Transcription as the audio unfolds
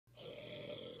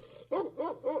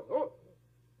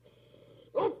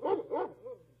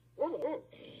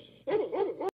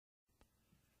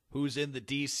Who's in the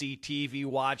DCTV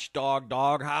Watchdog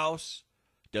doghouse?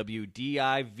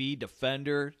 WDIV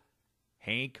defender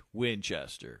Hank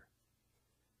Winchester.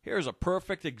 Here's a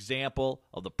perfect example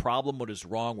of the problem what is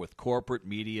wrong with corporate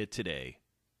media today.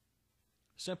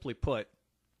 Simply put,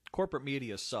 corporate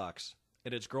media sucks,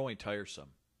 and it's growing tiresome.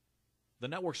 The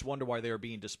networks wonder why they are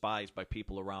being despised by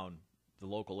people around the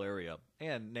local area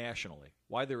and nationally,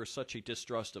 why there is such a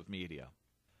distrust of media.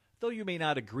 Though you may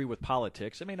not agree with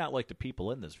politics and may not like the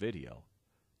people in this video,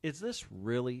 is this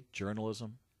really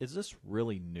journalism? Is this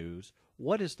really news?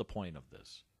 What is the point of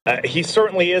this? He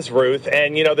certainly is, Ruth.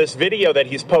 And, you know, this video that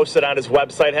he's posted on his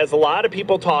website has a lot of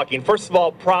people talking. First of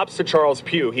all, props to Charles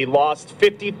Pugh. He lost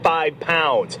 55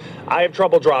 pounds. I have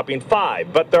trouble dropping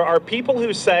 5. But there are people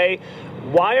who say,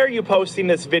 why are you posting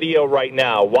this video right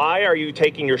now? Why are you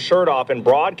taking your shirt off and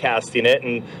broadcasting it?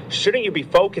 And shouldn't you be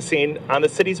focusing on the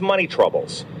city's money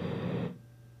troubles?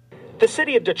 The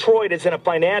city of Detroit is in a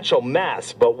financial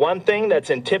mess, but one thing that's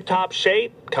in tip-top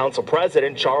shape, Council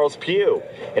President Charles Pugh.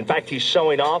 In fact, he's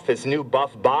showing off his new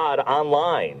buff bod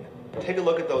online. Take a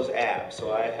look at those abs.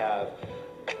 So I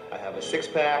have a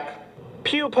six-pack.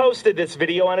 Pugh posted this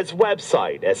video on his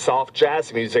website. As soft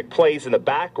jazz music plays in the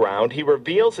background, he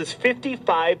reveals his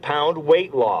 55-pound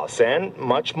weight loss and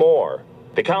much more.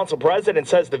 The council president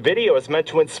says the video is meant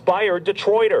to inspire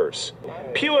Detroiters.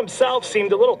 Pugh himself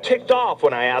seemed a little ticked off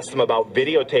when I asked him about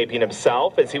videotaping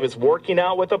himself as he was working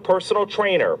out with a personal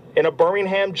trainer in a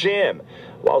Birmingham gym,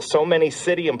 while so many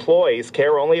city employees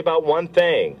care only about one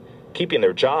thing, keeping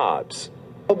their jobs.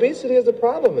 Obesity is a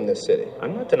problem in this city.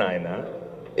 I'm not denying that.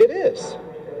 It is.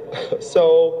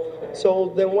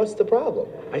 So then what's the problem?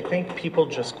 I think people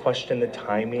just question the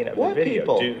timing of What the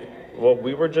video. people? Well,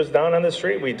 we were just down on the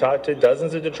street. We talked to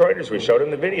dozens of Detroiters. We showed them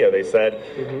the video. They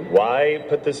said, why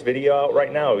put this video out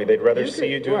right now? They'd rather see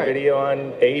you do a video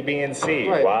on A, B, and C.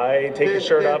 Right. Why take your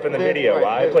shirt off in the video?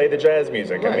 right. Why play the jazz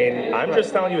music? Right. I mean, I'm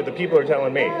just telling you what the people are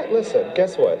telling me. Listen,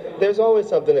 guess what? There's always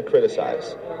something to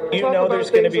criticize. You Talk know about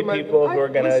there's going to things be that might- people who are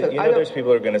going to, Listen, you I know don't- there's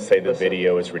people who are going to say the Listen,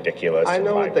 video is ridiculous. I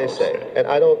know and what they post say, it. and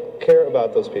I don't care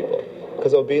about those people,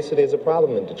 because obesity is a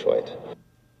problem in Detroit.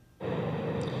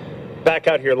 Back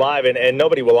out here live, and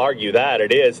nobody will argue that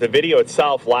it is. The video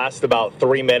itself lasts about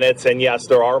 3 minutes, and yes,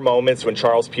 there are moments when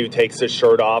Charles Pugh takes his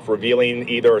shirt off, revealing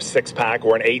either a 6-pack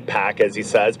or an 8-pack, as he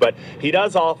says. But he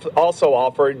does also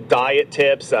offer diet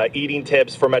tips, eating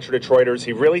tips for Metro Detroiters.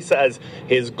 He really says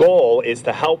his goal is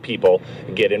to help people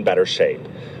get in better shape.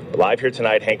 Live here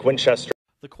tonight, Hank Winchester.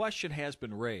 The question has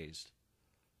been raised.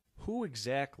 Who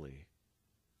exactly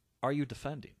are you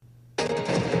defending?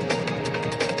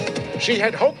 She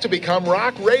had hoped to become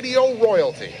rock radio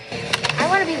royalty. I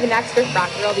want to be the next Riff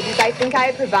Rock girl because I think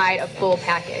I provide a full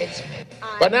package.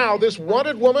 But now this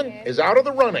wanted woman is out of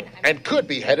the running and could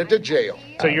be headed to jail.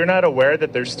 So you're not aware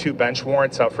that there's 2 bench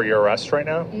warrants out for your arrest right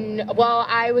now? Well,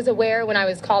 I was aware when I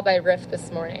was called by Riff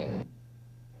this morning.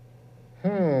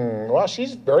 Well,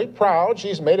 she's very proud.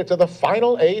 She's made it to the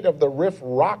final 8 of the Riff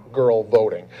Rock Girl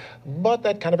voting. But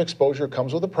that kind of exposure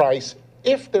comes with a price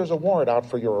if there's a warrant out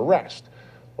for your arrest.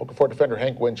 Local 4 defender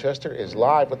Hank Winchester is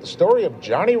live with the story of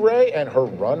Johnny Ray and her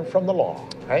run from the law.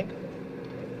 Hank?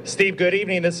 Steve, good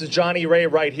evening. This is Johnny Ray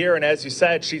right here, and as you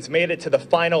said, she's made it to the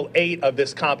final 8 of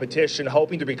this competition,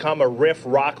 hoping to become a Riff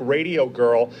Rock radio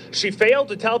girl. She failed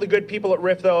to tell the good people at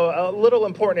Riff, though, a little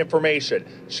important information.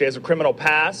 She has a criminal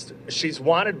past, she's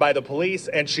wanted by the police,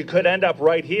 and she could end up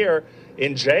right here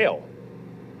in jail.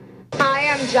 Hi,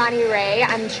 I'm Johnny Ray.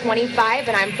 I'm 25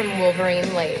 and I'm from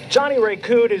Wolverine Lake. Johnny Ray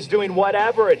Coot is doing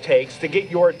whatever it takes to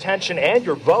get your attention and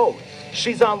your vote.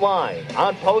 She's online,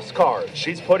 on postcards.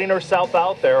 She's putting herself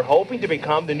out there, hoping to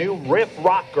become the new Riff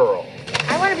Rock girl.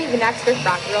 I want to be the next Riff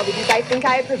Rock girl because I think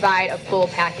I provide a full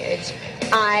package.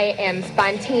 I am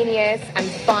spontaneous, I'm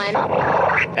fun.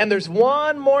 And there's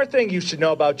one more thing you should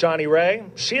know about Johnny Ray.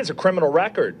 She has a criminal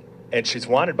record, and she's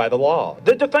wanted by the law.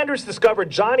 The defenders discovered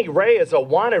Johnny Ray is a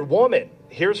wanted woman.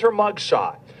 Here's her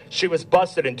mugshot. She was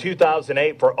busted in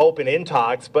 2008 for open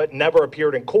intox, but never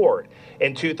appeared in court.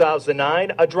 In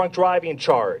 2009, a drunk driving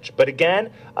charge, but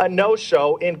again, a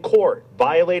no-show in court,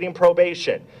 violating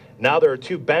probation. Now there are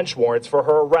 2 bench warrants for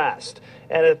her arrest.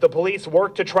 And if the police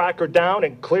work to track her down,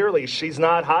 and clearly she's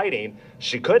not hiding,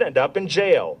 she could end up in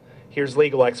jail. Here's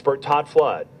legal expert Todd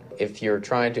Flood. If you're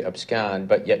trying to abscond,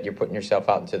 but yet you're putting yourself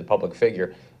out into the public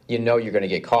figure, you know you're going to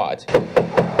get caught.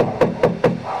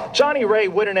 Johnny Ray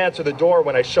wouldn't answer the door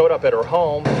when I showed up at her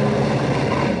home.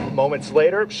 Moments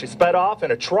later, she sped off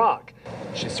in a truck.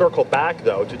 She circled back,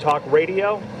 though, to talk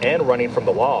radio and running from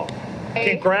the law.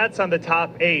 Congrats on the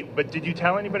top 8, but did you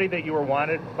tell anybody that you were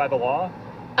wanted by the law?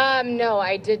 No,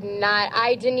 I did not.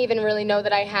 I didn't even really know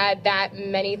that I had that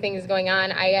many things going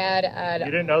on. I had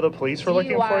You didn't know the police were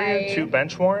looking for you? 2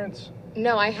 bench warrants?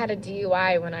 No, I had a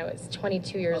DUI when I was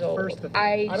 22 years old.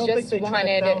 I don't just think they track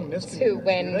wanted down to misdemeanors,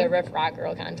 win do they? the Riff Rock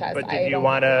Girl contest. But did you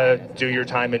want to do your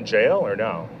time in jail or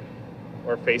no?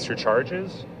 Or face your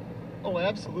charges? Oh,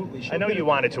 absolutely. I know you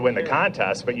wanted to win the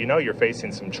contest, but you know you're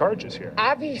facing some charges here.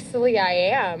 Obviously, I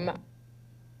am.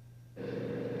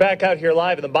 Back out here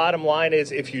live, and the bottom line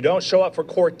is if you don't show up for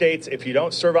court dates, if you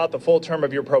don't serve out the full term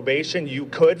of your probation, you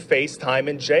could face time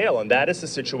in jail. And that is the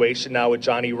situation now with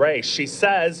Johnny Ray. She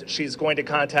says she's going to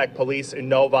contact police in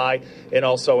Novi and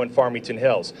also in Farmington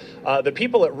Hills. The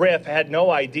people at Riff had no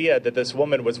idea that this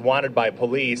woman was wanted by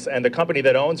police, and the company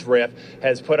that owns Riff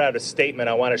has put out a statement.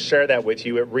 I want to share that with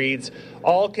you. It reads,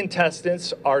 all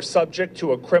contestants are subject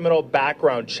to a criminal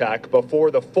background check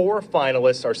before the 4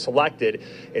 finalists are selected.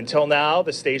 Until now,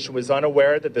 the station was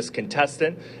unaware that this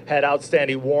contestant had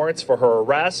outstanding warrants for her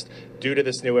arrest. Due to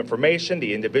this new information,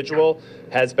 the individual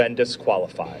has been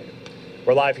disqualified.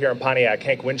 We're live here in Pontiac.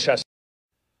 Hank Winchester.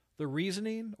 The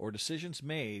reasoning or decisions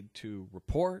made to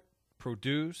report,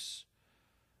 produce,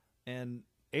 and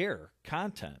air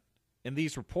content in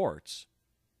these reports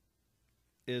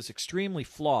is extremely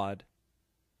flawed,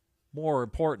 more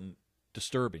important,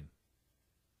 disturbing.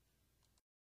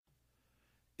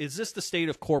 Is this the state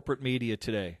of corporate media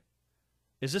today?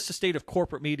 Is this the state of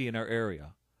corporate media in our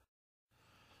area?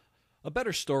 A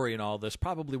better story in all this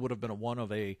probably would have been one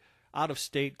of a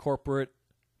out-of-state corporate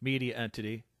media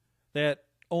entity that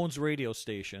owns radio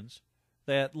stations,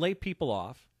 that lay people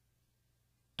off,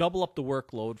 double up the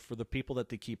workload for the people that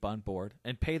they keep on board,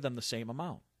 and pay them the same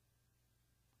amount.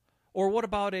 Or what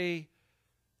about a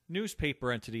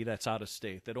newspaper entity that's out of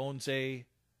state, that owns a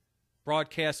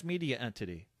broadcast media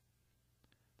entity,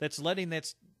 that's letting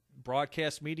that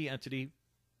broadcast media entity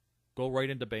go right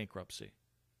into bankruptcy?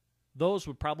 Those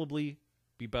would probably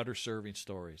be better serving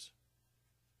stories.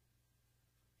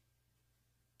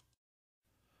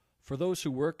 For those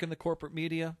who work in the corporate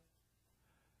media,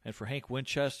 and for Hank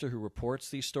Winchester, who reports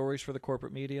these stories for the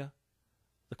corporate media,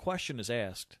 the question is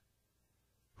asked,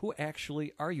 who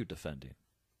actually are you defending?